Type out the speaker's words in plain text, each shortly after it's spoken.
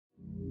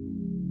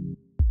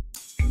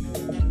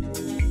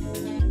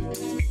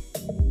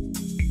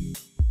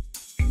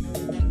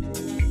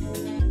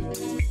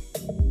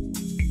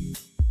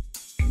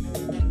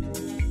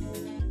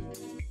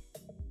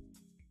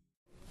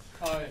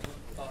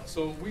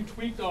we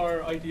tweaked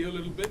our idea a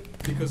little bit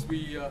because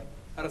we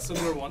had a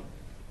similar one.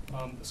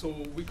 So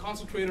we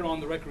concentrated on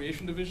the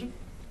recreation division.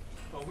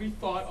 We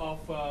thought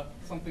of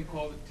something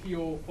called the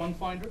TO Fund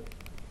Finder.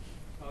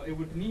 It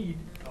would need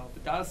the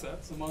data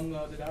sets. Among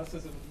the data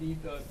sets, it would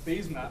need the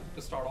base map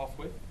to start off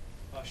with.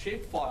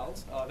 Shape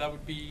files, that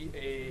would be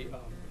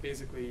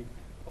basically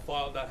a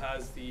file that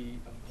has the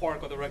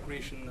park or the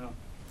recreation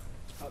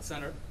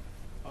center.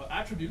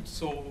 Attributes,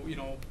 so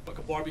like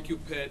a barbecue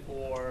pit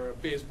or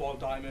baseball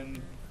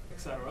diamond,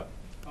 etc.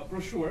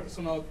 Brochure,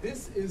 so now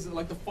this is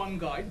like the fun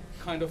guide,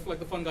 kind of like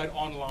the fun guide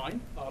online,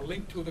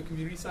 linked to the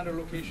community center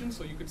location,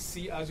 so you could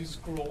see as you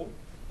scroll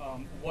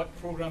what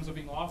programs are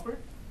being offered.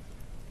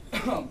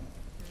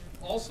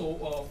 Also,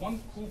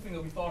 one cool thing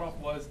that we thought of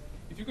was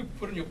if you could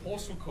put in your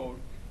postal code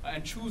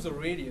and choose a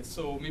radius,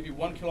 so maybe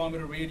 1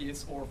 kilometer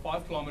radius or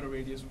 5 kilometer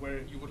radius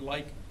where you would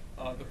like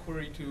the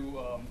query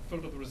to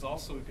filter the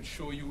results, so it could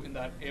show you in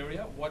that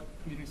area what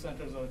community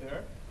centers are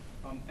there.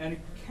 And it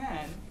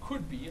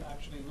could be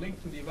actually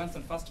linked to the events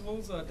and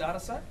festivals data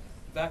set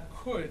that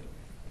could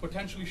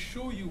potentially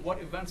show you what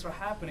events are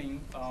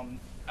happening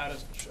at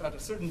a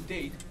certain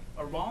date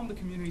around the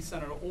community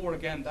center, or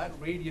again, that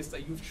radius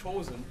that you've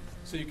chosen,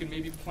 so you can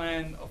maybe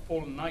plan a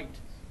full night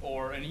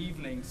or an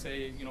evening,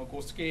 say,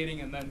 go skating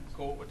and then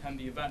go attend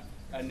the event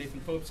at Nathan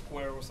Phillips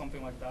Square or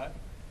something like that.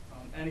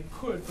 And it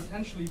could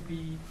potentially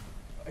be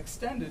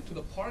extended to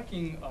the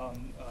parking,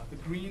 the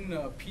green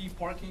P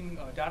parking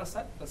data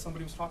set that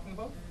somebody was talking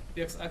about,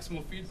 the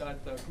XML feed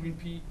that green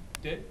P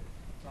did.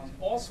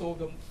 Also,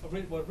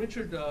 what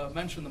Richard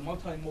mentioned, the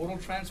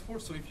multimodal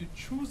transport. So if you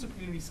choose the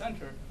community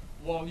center,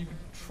 well, you could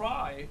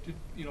try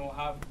to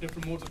have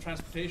different modes of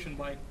transportation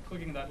by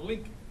clicking that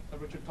link that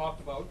Richard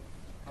talked about.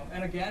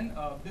 And again,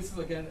 this is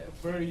again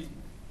very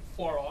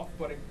far off,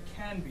 but it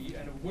can be,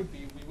 and it would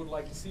be. We would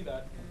like to see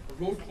that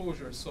road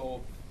closures.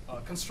 So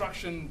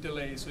construction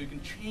delays, so you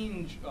can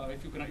change,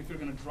 if you're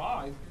gonna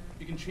drive,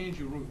 you can change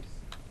your route.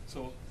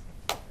 So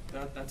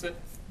that's it.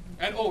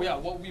 And oh yeah,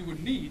 what we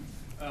would need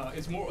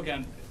is more,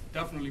 again,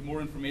 definitely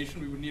more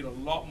information. We would need a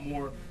lot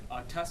more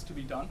tests to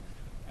be done,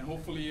 and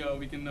hopefully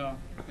we can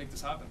make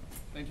this happen.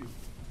 Thank you.